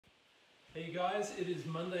Hey you guys, it is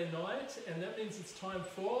Monday night and that means it's time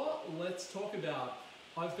for Let's Talk About.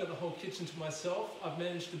 I've got the whole kitchen to myself. I've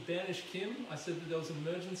managed to banish Kim. I said that there was an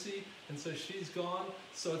emergency and so she's gone,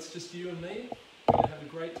 so it's just you and me. We're going to have a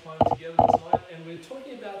great time together tonight and we're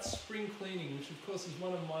talking about spring cleaning, which of course is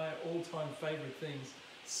one of my all-time favourite things.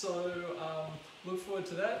 So look forward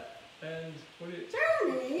to that. And what do you...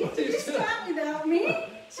 Jeremy, did you start without me?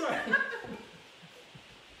 Sorry.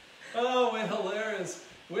 Oh, we're hilarious.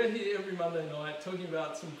 We're here every Monday night talking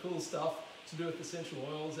about some cool stuff to do with essential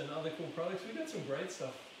oils and other cool products. We've got some great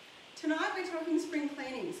stuff. Tonight we're talking spring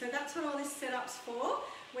cleaning, so that's what all this setup's for.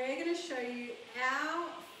 We're going to show you our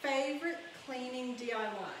favourite cleaning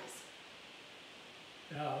DIYs.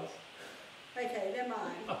 Ours? Okay, they're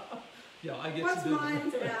mine. Yeah, I get What's to do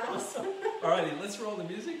mine's ours. Alrighty, let's roll the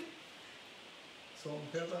music. Salt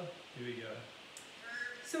and pepper. Here we go.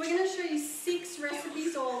 So we're going to show you 6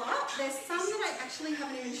 recipes all up. There's some that I actually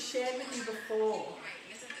haven't even shared with you before.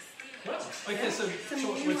 Wow. Okay, so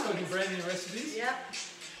we're talking brand new recipes. Yep.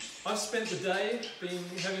 I've spent the day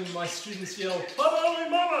having my students yell, "Mama,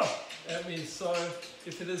 mama!" at me. So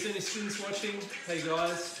if there's any students watching, hey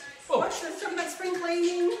guys. Oh. Watch, let's talk about spring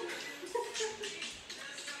cleaning.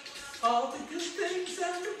 All the good things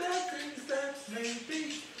and the bad things that may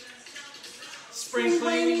be. Spring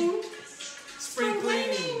cleaning. Spring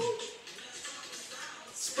cleaning.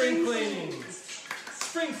 Spring cleaning.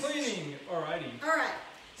 Spring cleaning. Alrighty. Alright,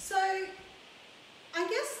 so I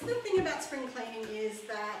guess the thing about spring cleaning is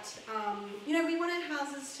that, you know, we want our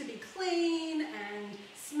houses to be clean and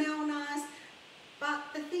smell nice, but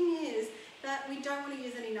the thing is that we don't want to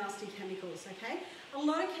use any nasty chemicals, okay? A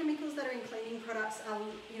lot of chemicals that are in cleaning products are,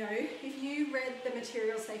 you know, if you read the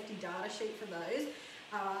material safety data sheet for those,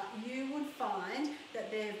 you would find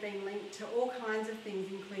that they've been linked to all kinds of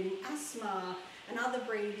things, including asthma and other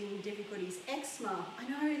breathing difficulties, eczema. I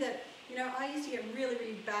know that, you know, I used to get really,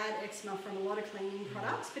 really bad eczema from a lot of cleaning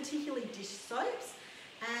products, particularly dish soaps,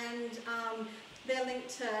 and they're linked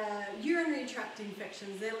to urinary tract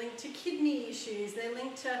infections, they're linked to kidney issues, they're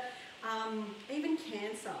linked to even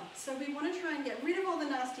cancer. So we want to try and get rid of all the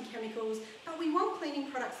nasty chemicals, but we want cleaning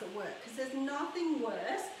products that work, because there's nothing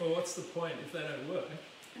worse. Well, what's the point if they don't work?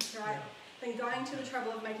 That's right. Yeah. Than going to the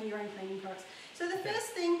trouble of making your own cleaning products. So the first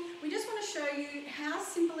thing, we just want to show you how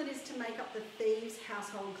simple it is to make up the Thieves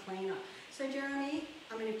Household Cleaner. So Jeremy,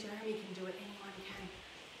 I mean if Jeremy can do it, anyone can.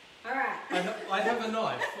 Alright. I have a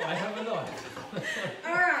knife. I have a knife.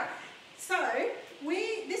 Alright. So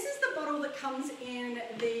this is the bottle that comes in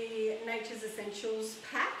the Nature's Essentials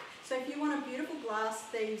pack. So if you want a beautiful glass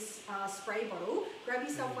Thieves spray bottle, grab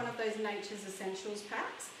yourself one of those Nature's Essentials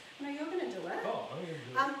packs. No, you're going to do it. Oh, I'm going to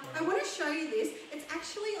do it. I want to show you this. It's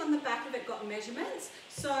actually on the back of it got measurements.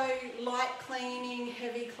 So light cleaning,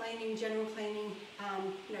 heavy cleaning, general cleaning,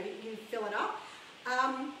 you know, you fill it up.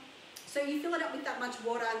 So you fill it up with that much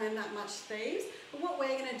water and then that much Thieves. But what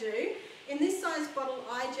we're going to do, in this size bottle,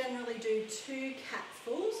 I generally do 2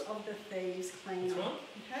 capfuls of the Thieves Cleaner. This one?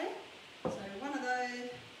 Okay. So one of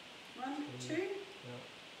those, 1, 2. Yeah.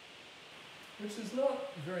 Which is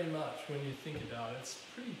not very much when you think about it. It's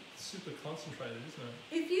pretty super concentrated, isn't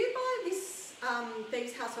it? If you buy this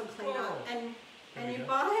Thieves Household Cleaner and you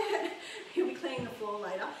buy it, you'll be cleaning the floor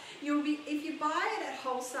later. If you buy it at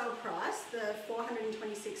wholesale price, the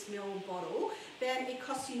 426ml bottle, then it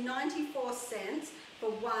costs you 94 cents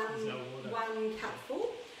for one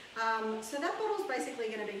capful. So that bottle's basically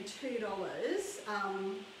going to be $2.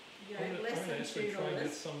 You know, less than $2. Try and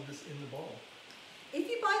get some of this in the bottle. If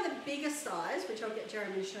you buy the bigger size, which I'll get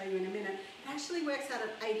Jeremy to show you in a minute, it actually works out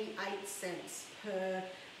at 88 cents per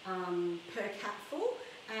capful.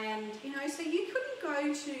 And, you know, so you couldn't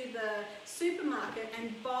go to the supermarket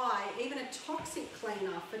and buy even a toxic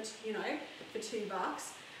cleaner for, you know, for $2.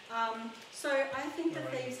 So I think the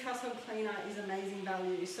Thieves Household Cleaner is amazing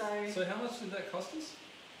value. So how much did that cost us?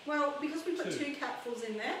 Well, because we put 2 capfuls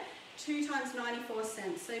in there, 2 times 94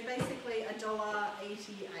 cents, so basically $1.88.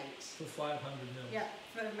 For 500 ml. Yeah,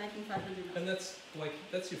 for making 500 ml. And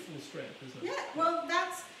that's your full strength, isn't it? Yeah, well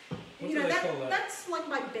that's, you know, that's like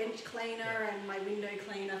my bench cleaner and my window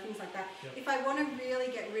cleaner, things like that. Yep. If I want to really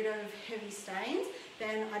get rid of heavy stains,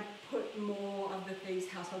 then I'd put more of the Thieves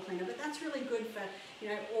Household Cleaner, but that's really good for, you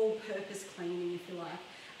know, all-purpose cleaning, if you like.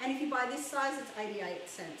 And if you buy this size, it's 88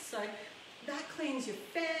 cents. So that cleans your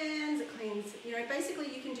fans, it cleans, you know, basically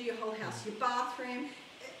you can do your whole house, your bathroom.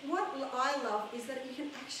 What I love is that you can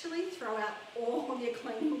actually throw out all your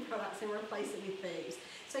cleaning products and replace it with Thieves.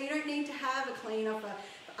 So you don't need to have a cleaner for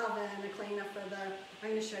oven, a cleaner for the, I'm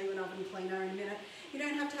going to show you an oven cleaner in a minute. You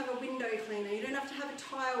don't have to have a window cleaner, you don't have to have a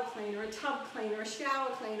tile cleaner, a tub cleaner, a shower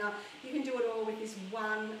cleaner. You can do it all with this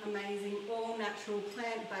one amazing, all-natural,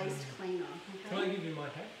 plant-based cleaner. Okay? Can I give you my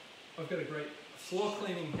hack? I've got a great floor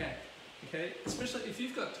cleaning hack, okay? Especially if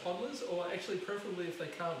you've got toddlers, or actually preferably if they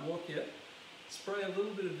can't walk yet, spray a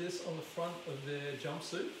little bit of this on the front of their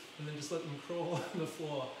jumpsuit and then just let them crawl on the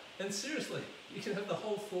floor. And seriously, you can have the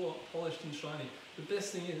whole floor polished and shiny. The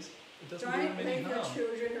best thing is, it doesn't do them any harm. Don't leave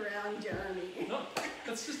your children around Jeremy. No,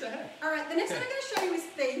 that's just a hack. Alright, the next one I'm going to show you is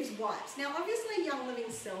Thieves wipes. Now obviously Young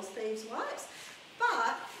Living sells Thieves wipes,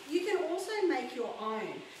 but you can also make your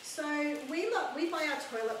own. So we buy our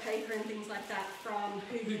toilet paper and things like that from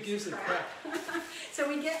Who Gives a Crap. So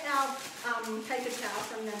we get our paper towel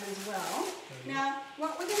from them as well. Now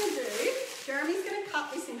what we're going to do, Jeremy's going to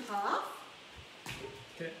cut this in half.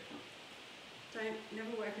 Okay. Don't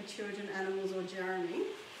never work with children, animals or Jeremy.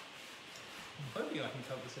 I'm hoping I can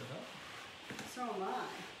cut this in half. So am I.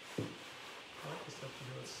 I just have to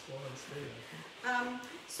do it slow and steady, I think.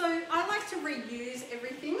 So I like to reuse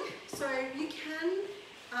everything. So you can,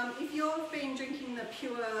 if you've been drinking the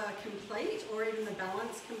Pure Complete or even the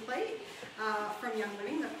Balance Complete from Young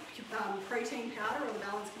Living, the protein powder or the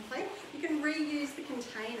Balance Complete, you can reuse the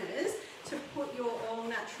containers to put your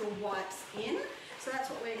all-natural wipes in. So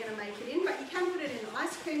that's what we're going to make it in, but you can put it in an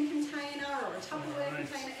ice cream container or a Tupperware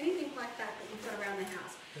container, anything like that that you've got around the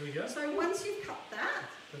house. There we go. So once you've cut that,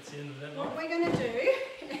 that's the end of that what one. we're going to do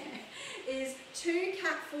is 2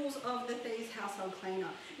 capfuls of the Thieves Household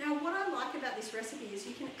Cleaner. Now what I like about this recipe is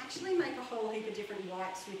you can actually make a whole heap of different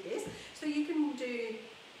wipes with this. So you can do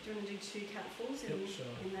you want to do 2 capfuls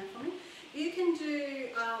in there for me? You can do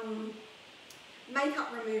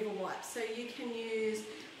makeup removal wipes. So you can use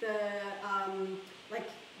the like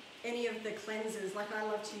any of the cleansers, like I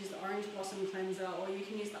love to use the Orange Blossom cleanser, or you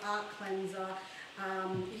can use the Art cleanser.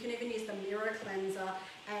 You can even use the Mirror cleanser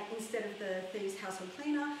instead of the Thieves Household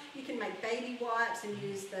Cleaner. You can make baby wipes and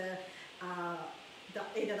use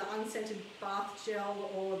either the unscented bath gel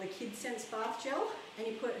or the Kid Sense bath gel, and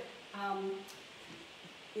you put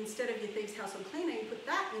instead of your Thieves Household Cleaner, you put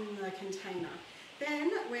that in the container.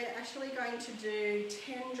 Then we're actually going to do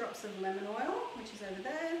 10 drops of lemon oil, which is over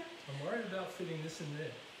there. I'm worried about fitting this in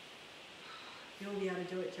there. You'll be able to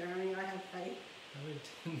do it, Jeremy. I have faith. I need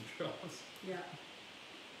 10 drops. Yeah.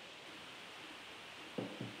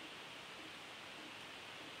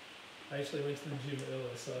 I actually went to the gym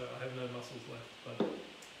earlier, so I have no muscles left. But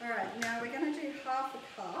Alright, now we're going to do half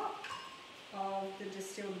a cup of the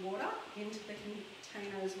distilled water into the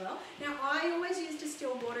container as well. Now I always use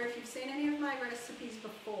distilled water. If you've seen any of my recipes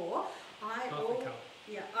before, I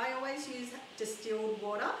always use distilled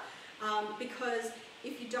water because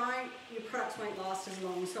if you don't, your products won't last as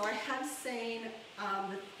long. So I have seen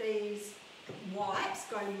the Thieves wipes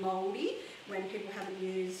go mouldy when people haven't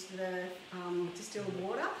used the distilled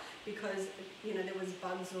water, because there was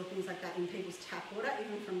bugs or things like that in people's tap water,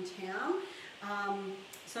 even from town.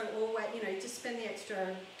 So always, just spend the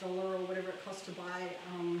extra $1 or whatever it costs to buy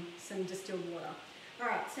some distilled water.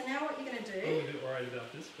 Alright, so now what you're going to do... I'm a bit worried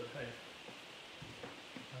about this, but hey,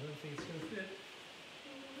 I don't think it's going to fit.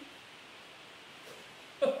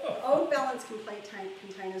 Old Balance Complete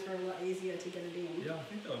containers were a lot easier to get it in. Yeah, I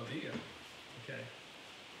think they were bigger. Okay.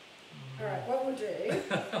 Alright, what we'll do...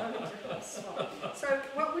 So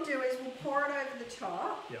what we'll do is we'll pour it over the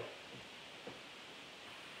top. Yep.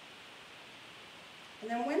 And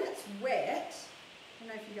then when it's wet, I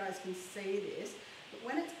don't know if you guys can see this, but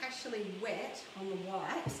when it's actually wet on the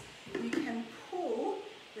wipes, you can pull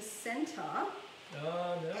the centre out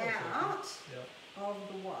of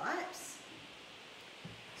the wipes.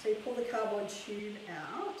 So you pull the cardboard tube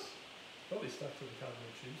out. Probably stuck to the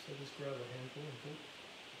cardboard tube, so just grab a handful and pull.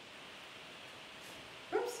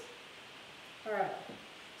 Oops. Alright,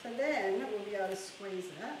 so then we'll be able to squeeze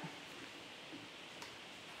it.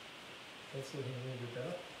 That's looking a little bit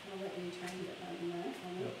better. I'll let you change it over there.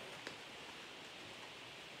 Yep.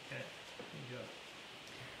 Okay, there you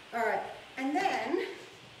go. Alright, and then,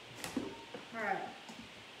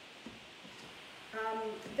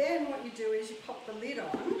 then what you do is you pop the lid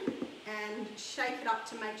on and shake it up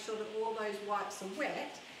to make sure that all those wipes are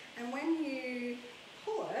wet. And when you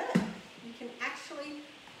pull it, you can actually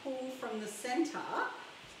pull from the centre.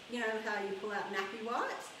 You know how you pull out nappy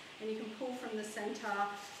wipes? And you can pull from the centre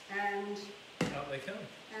and out they come.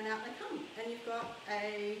 And out they come. And you've got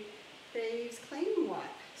a Thieves cleaning wipe.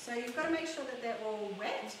 So you've got to make sure that they're all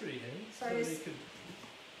wet. That's pretty handy. So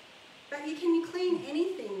but you can clean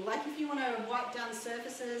anything. Like if you want to wipe down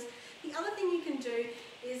surfaces. The other thing you can do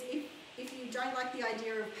is if you don't like the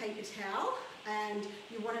idea of paper towel, and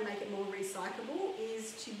you want to make it more recyclable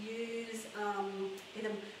is to use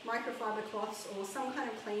either microfiber cloths or some kind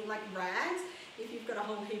of clean, like rags. If you've got a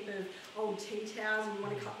whole heap of old tea towels and you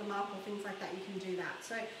want to cut them up or things like that, you can do that.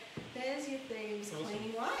 So there's your Thieves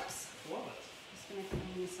cleaning wipes. Love it. Just going to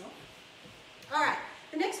clean this off. Alright,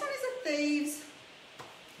 the next one is a Thieves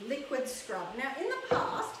liquid scrub. Now in the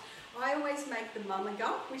past, I always make the Mama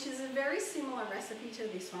Gulp, which is a very similar recipe to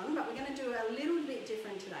this one, but we're going to do it a little bit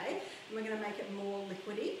different today, and we're going to make it more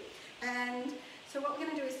liquidy. And so what we're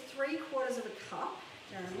going to do is 3/4 of a cup,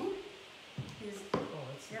 Jeremy, is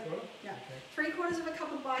that's the quarter? yeah, Okay. 3/4 of a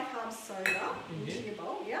cup of bicarb soda into your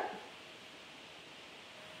bowl. Yep.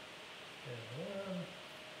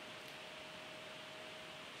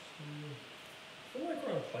 I feel like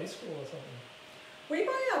we're on Play School or something. We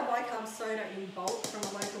buy our bicarb soda in bulk from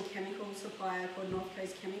a local chemical supplier called North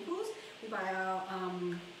Coast Chemicals. We buy our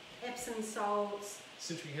Epsom salts,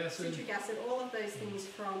 Citric acid, all of those things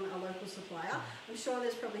from a local supplier. I'm sure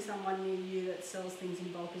there's probably someone near you that sells things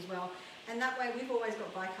in bulk as well. And that way we've always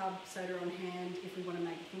got bicarb soda on hand if we want to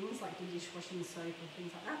make things like the dishwashing soap or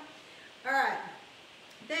things like that. Alright,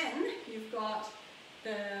 then you've got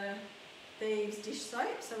the Thieves dish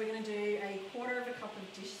soap. So we're going to do 1/4 of a cup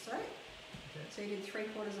of dish soap. Okay. So you did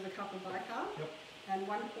 3/4 of a cup of bicarb. Yep. And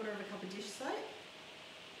 1/4 of a cup of dish soap.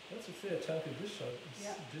 That's a fair chunk of dish soap.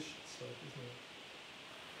 Yep. Dish soap, isn't it?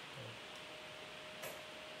 Okay.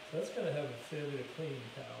 So that's going to have a fair bit of cleaning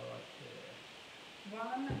power right there.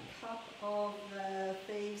 1 cup of the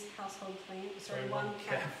Thieves Household Cleaner. Sorry, 1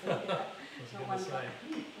 capful. I was Not going to 1 say. cup.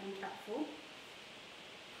 1 capful.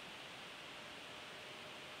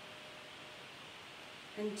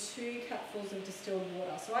 And 2 capfuls of distilled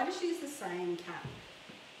water. So I just use the same cap.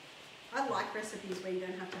 I like recipes where you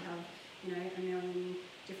don't have to have, you know, a million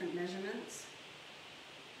different measurements.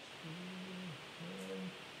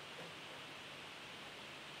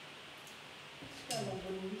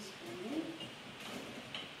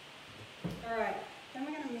 Alright, then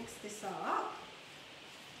we're going to mix this up.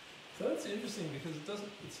 So that's interesting because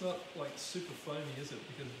it's not like super foamy, is it?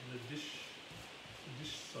 Because of the dish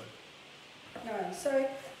soap. No, so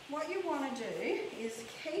what you want to do is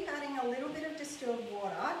keep adding a little bit of distilled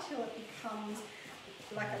water till it becomes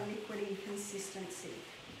like a liquidy consistency.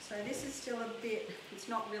 So this is still a bit, it's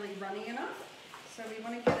not really runny enough. So we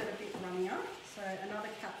want to get it a bit runnier. So another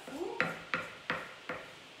capful.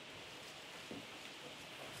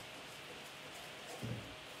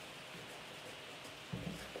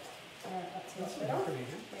 Alright, that's a lot better. Pretty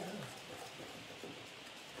good.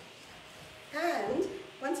 Yeah. And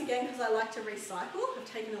once again, because I like to recycle, I've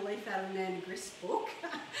taken a leaf out of Amanda Grist's book,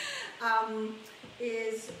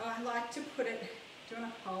 is I like to put it, do you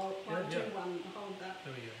want to hold, hold that?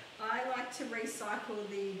 There we go. I like to recycle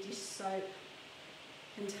the dish soap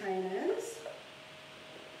containers.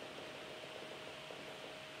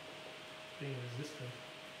 Being resistant.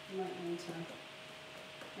 You might need to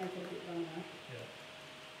make it a bit longer. Yeah.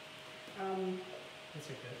 That's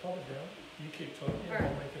okay. Pop it down. You keep talking and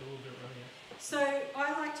I'll make it a little bit runnier. So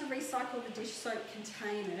I like to recycle the dish soap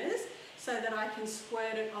containers so that I can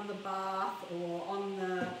squirt it on the bath or on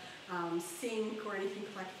the sink or anything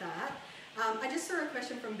like that. I just saw a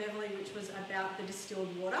question from Beverly which was about the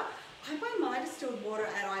distilled water. I buy my distilled water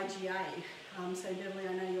at IGA. So Beverly,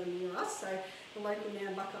 I know you're near us, so the local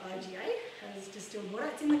Nambucca IGA has distilled water.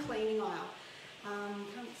 It's in the cleaning aisle.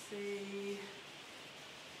 Can't see.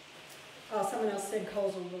 Oh, someone else said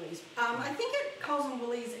Coles or Woolies. I think at Coles and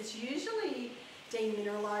Woolies it's usually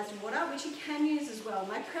demineralised water, which you can use as well.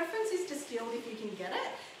 My preference is distilled if you can get it,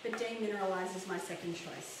 but demineralised is my second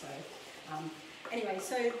choice. So anyway,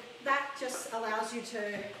 so that just allows you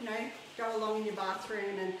to, you know, go along in your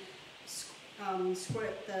bathroom and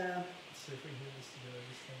squirt the... See if we can get this together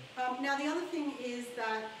this time. now the other thing is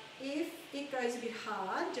that if it goes a bit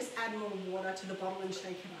hard, just add more water to the bottle and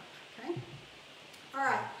shake it up, okay?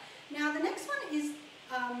 Alright. Now the next one is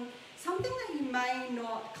something that you may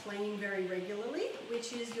not clean very regularly,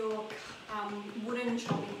 which is your wooden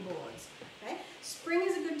chopping boards. Okay? Spring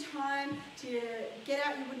is a good time to get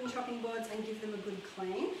out your wooden chopping boards and give them a good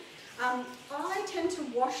clean. I tend to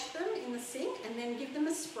wash them in the sink and then give them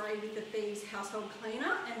a spray with the Thieves Household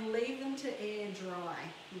Cleaner and leave them to air dry.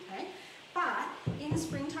 Okay? But in the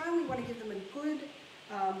springtime we want to give them a good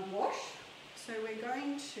wash. So we're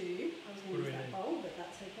going to, I was going to use that bowl, but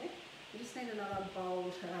that's okay. We just need another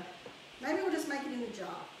bowl to, maybe we'll just make it in the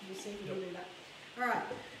jar. We'll see if we can do that. Alright,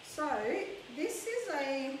 so this is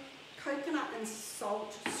a coconut and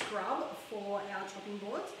salt scrub for our chopping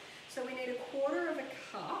boards. So we need 1/4 of a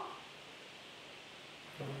cup.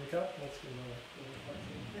 Cup? That's good.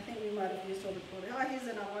 I think we might have used all the quarter. Oh, here's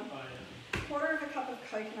another one. Oh, yeah. 1/4 cup of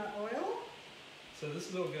coconut oil. So this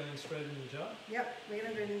is all going straight in the jar? Yep, we're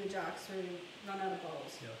going to do it in the jar because we run out of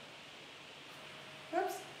bowls. Yeah.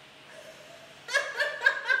 Whoops.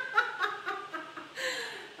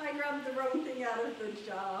 I grabbed the wrong thing out of the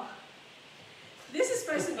jar. This is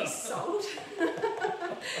supposed to be salt,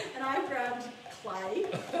 and I grabbed clay.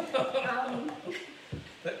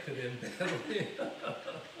 That could end badly.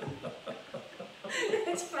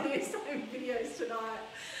 It's funniest time videos tonight.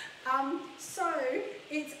 So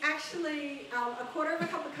it's actually 1/4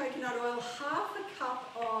 cup of coconut oil, 1/2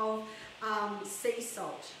 cup of sea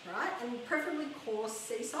salt, right? And preferably coarse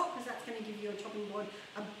sea salt because that's going to give your chopping board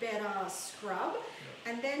a better scrub. Yep.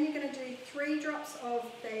 And then you're going to do 3 drops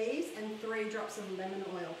of Thieves and 3 drops of lemon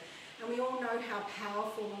oil. And we all know how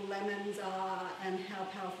powerful lemons are and how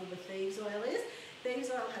powerful the Thieves oil is. Thieves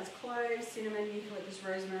oil has cloves, cinnamon, eucalyptus,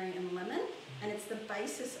 rosemary and lemon, and it's the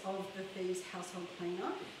basis of the Thieves Household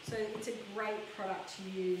Cleaner. So it's a great product to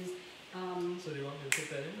use. So do you want me to put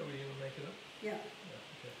that in, or are you going to make it up? Yeah.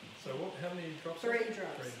 Okay. So how many drops? 3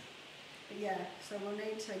 drops. 3. Yeah, so we'll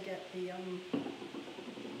need to get the...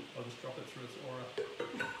 I'll just drop it through its aura.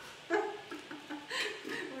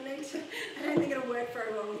 we'll need to... I don't think it'll work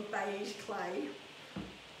very well with beige clay.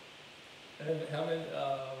 And how many,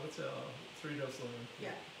 what's our 3 drops of lemon?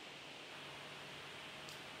 Yeah.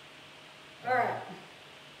 Alright.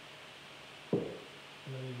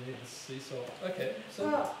 And then you need the sea salt. Okay. So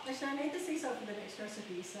well, actually I need the sea salt for the next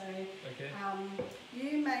recipe, so okay.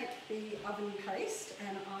 You make the oven paste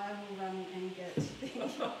and I will run and get the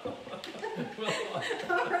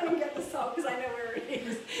I'll run and get the salt because I know where it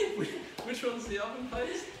is. Which one's the oven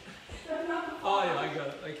paste? Oh yeah, I got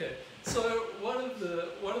it. Okay. So one of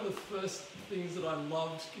the first things that I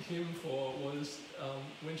loved Kim for was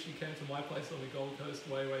when she came to my place on the Gold Coast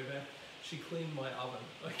way back, she cleaned my oven,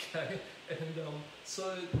 okay? And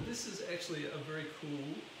so this is actually a very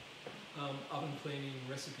cool oven cleaning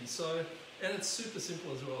recipe. So, and it's super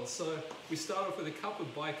simple as well. So we start off with a cup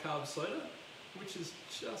of bicarb soda, which is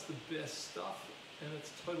just the best stuff, and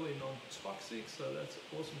it's totally non-toxic, so that's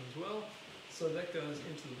awesome as well. So that goes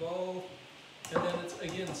into the bowl. And then it's,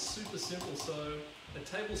 again, super simple. So a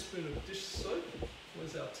tablespoon of dish soap.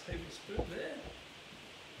 Where's our tablespoon? There.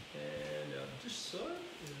 And our dish soap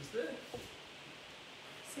is there.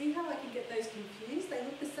 See how I can get those confused? They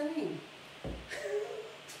look the same.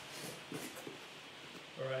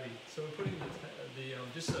 Alrighty, so we're putting the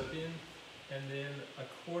dish soap in, and then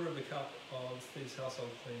 1/4 cup of Thieves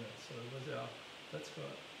Household Cleaner. So where's our, that's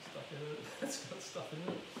got stuff in it. That's got stuff in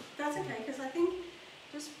it. That's okay, because I think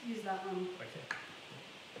just use that one. Okay.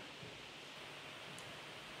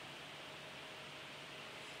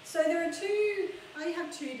 So there are I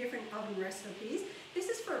have 2 different oven recipes. This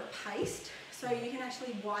is for a paste, so you can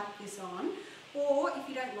actually wipe this on. Or if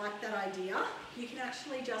you don't like that idea, you can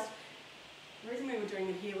actually just, the reason we were doing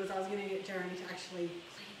it here was I was going to get Jeremy to actually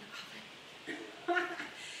clean the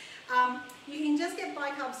oven. You can just get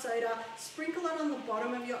bicarb soda, sprinkle it on the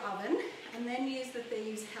bottom of your oven, and then use the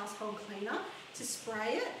Thieves Household Cleaner to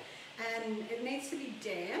spray it. And it needs to be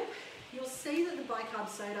damp. You'll see that the bicarb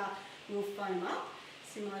soda will foam up,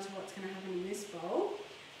 similar to what's going to happen in this bowl.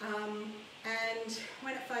 And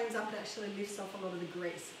when it foams up, it actually lifts off a lot of the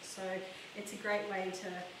grease. So it's a great way to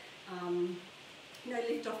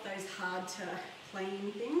lift off those hard to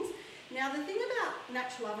clean things. Now the thing about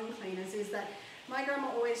natural oven cleaners is that my grandma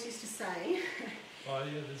always used to say... Oh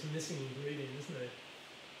yeah, there's a missing ingredient, isn't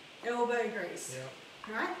there? Elbow grease.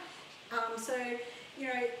 Yeah. Right? So,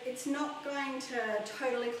 it's not going to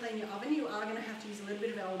totally clean your oven. You are going to have to use a little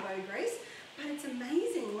bit of elbow grease. But it's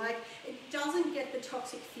amazing, like it doesn't get the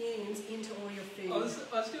toxic fumes into all your food.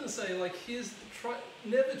 I was going to say, like,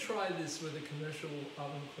 never try this with a commercial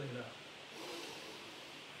oven cleaner.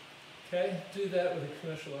 Okay, do that with a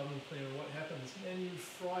commercial oven cleaner. What happens? And you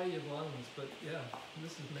fry your buns, but yeah,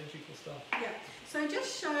 this is magical stuff. Yeah, so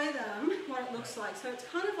just show them what it looks like. So it's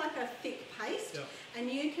kind of like a thick paste,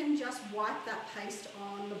 and you can just wipe that paste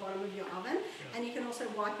on the bottom of your oven, and you can also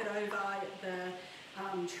wipe it over the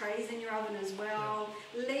trays in your oven as well.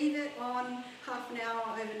 Leave it on half an hour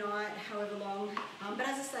overnight, however long. But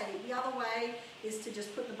as I say, the other way is to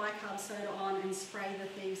just put the bicarb soda on and spray the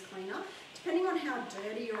Thieves Cleaner. Depending on how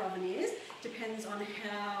dirty your oven is, depends on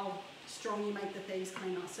how strong you make the Thieves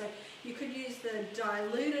Cleaner. So you could use the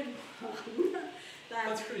diluted one.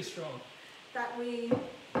 That's pretty strong. That we...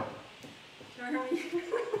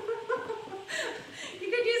 You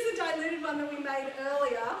could use the diluted one that we made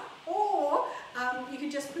earlier, or you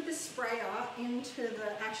could just put the sprayer into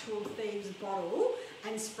the actual Thieves bottle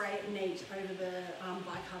and spray it neat over the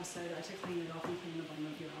bicarb soda to clean it off and clean the bottom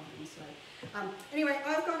of your oven. So anyway,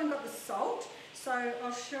 I've gone and got the salt. So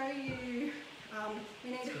I'll show you, we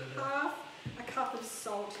need half a cup of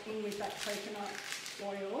salt in with that coconut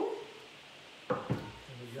oil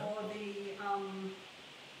for the,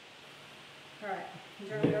 alright,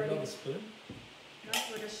 another spoon? No,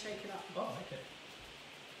 we'll just shake it up. Oh, okay.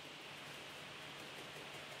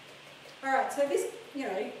 Alright, so this, you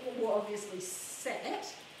know, will obviously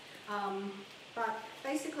set, but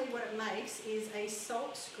basically what it makes is a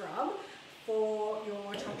salt scrub for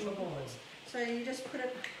your chopping boards. So you just put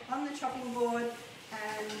it on the chopping board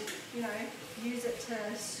and, you know, use it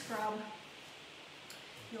to scrub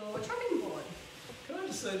your chopping board. Can I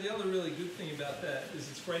just say, the other really good thing about that is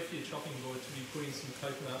it's great for your chopping board to be putting some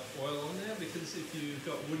coconut oil on there, because if you've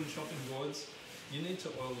got wooden chopping boards, you need to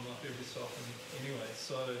oil them up every so often anyway.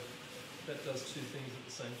 So that does two things at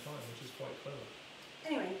the same time, which is quite clever.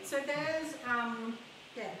 Anyway, so there's,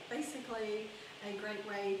 yeah, basically a great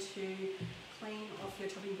way to clean off your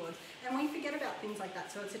chopping boards. And we forget about things like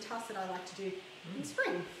that, so it's a task that I like to do in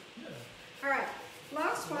spring. Yeah. Alright,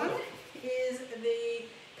 last one is the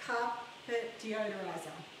carpet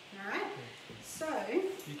deodorizer. Alright, so...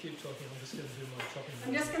 You keep talking, I'm just going to do my chopping board.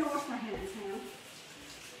 I'm just going to wash my hands, hang on.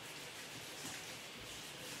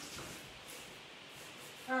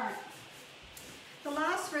 Alright, the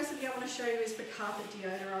last recipe I want to show you is the carpet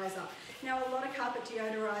deodorizer. Now, a lot of carpet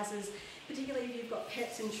deodorizers, particularly if you've got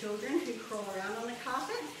pets and children who crawl around on the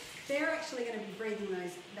carpet, they're actually going to be breathing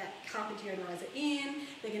that carpet deodorizer in.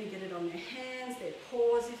 They're going to get it on their hands, their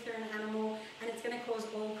paws if they're an animal, and it's going to cause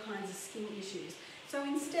all kinds of skin issues. So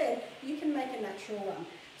instead, you can make a natural one.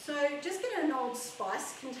 So just get an old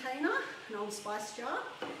spice container, an old spice jar,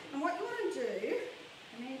 and what you want to do,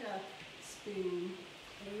 I need a spoon.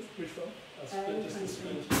 Which one? A spoon, just a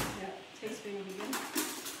spoon. Yeah, teaspoon will be good.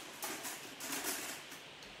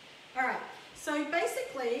 Alright, so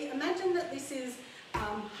basically, imagine that this is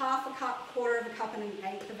half a cup, quarter of a cup, and an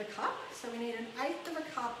eighth of a cup. So we need an eighth of a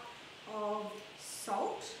cup of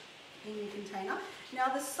salt in your container. Now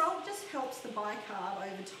the salt just helps the bicarb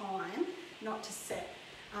over time not to set.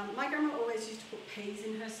 My grandma always used to put peas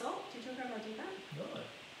in her salt. Did your grandma do that? No.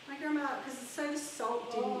 My grandma, because so the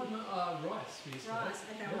salt didn't... Oh, no, rice. We used to rice,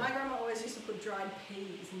 okay. Yeah. Well, my grandma always used to put dried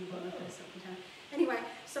peas in the bottom of her salt container. Anyway,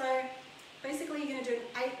 so basically you're going to do an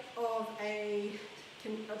eighth of a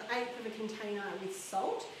container with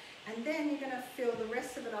salt, and then you're going to fill the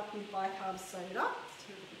rest of it up with bicarb soda. So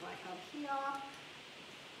we've got the bicarb here.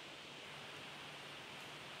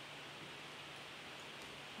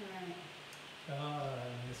 Right.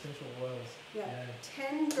 Essential oils. Yeah.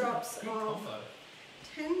 10 drops Good of combo.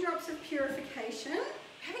 10 drops of purification.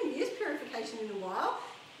 I haven't used purification in a while.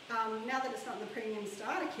 Now that it's not in the premium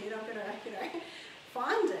starter kit, I've got to, you know,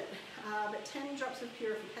 find it. But 10 drops of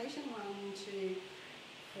purification. 1, 2,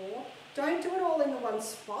 4. Don't do it all in the one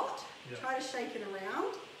spot. Yep. Try to shake it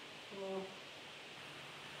around. 4,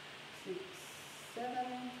 6, 7.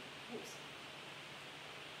 Oops.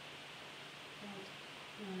 8,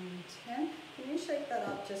 9, 10. Can you shake that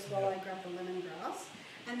up just while I grab the lemongrass?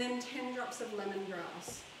 And then 10 drops of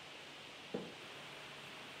lemongrass. You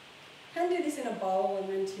can do this in a bowl and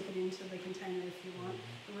then tip it into the container if you want.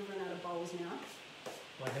 And we've run out of bowls now.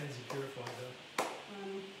 My hands are purified though.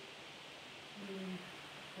 1, 2,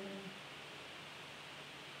 3.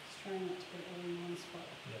 Just trying not to put it all in one spot.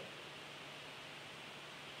 Yeah.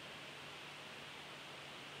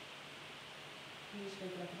 Can you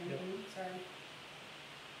shake it up again? Yep. Sorry.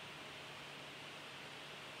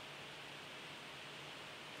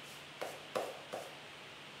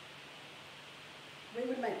 We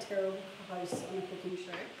would make terrible hosts on a cooking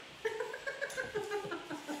show.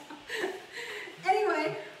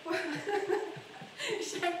 Anyway,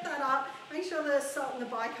 shake that up. Make sure the salt and the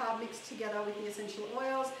bicarb mix together with the essential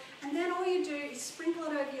oils. And then all you do is sprinkle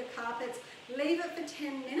it over your carpets, leave it for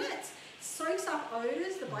 10 minutes, soaks up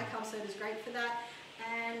odours, the bicarb soda is great for that,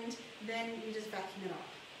 and then you just vacuum it up.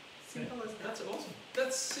 Simple as that. That's awesome.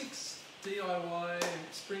 That's 6 DIY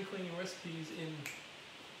spring cleaning recipes in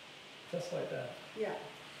just like that. Yeah.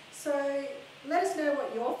 So let us know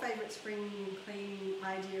what your favourite spring cleaning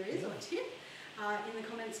idea is or tip in the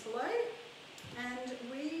comments below. And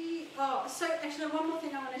so actually one more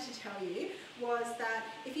thing I wanted to tell you was that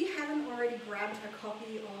if you haven't already grabbed a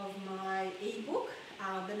copy of my ebook,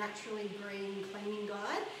 the Naturally Green Cleaning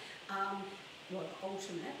Guide, well, the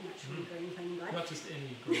ultimate Naturally Green Cleaning Guide. Not just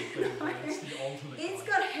any green cleaning guide, it's the ultimate It's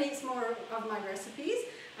guide. got heaps more of my recipes.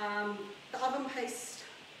 The oven paste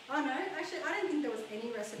Oh no, actually I don't think there was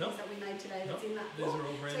any recipes Nope. that we made today that's Nope. in that These book. are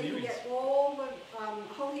all brand So you newies. can get all the a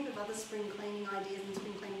whole heap of other spring cleaning ideas and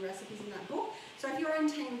spring cleaning recipes in that book. So if you're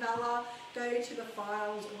in Team Valor, go to the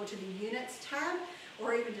files or to the units tab,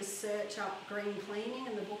 or even just search up green cleaning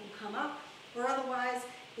and the book will come up. Or otherwise,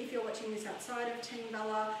 if you're watching this outside of Team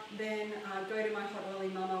Valor, then go to my Hot Oily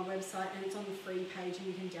Mama website and it's on the free page and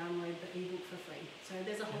you can download the ebook for free. So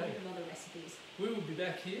there's a whole heap of other recipes. We will be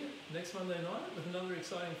back here next Monday night with another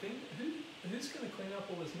exciting thing. Who's going to clean up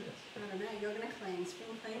all this mess? I don't know, you're going to clean,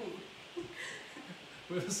 spring cleaning.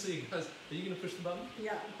 We'll see you guys. Are you going to push the button?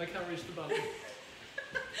 Yeah. I can't reach the button.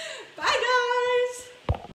 Bye guys!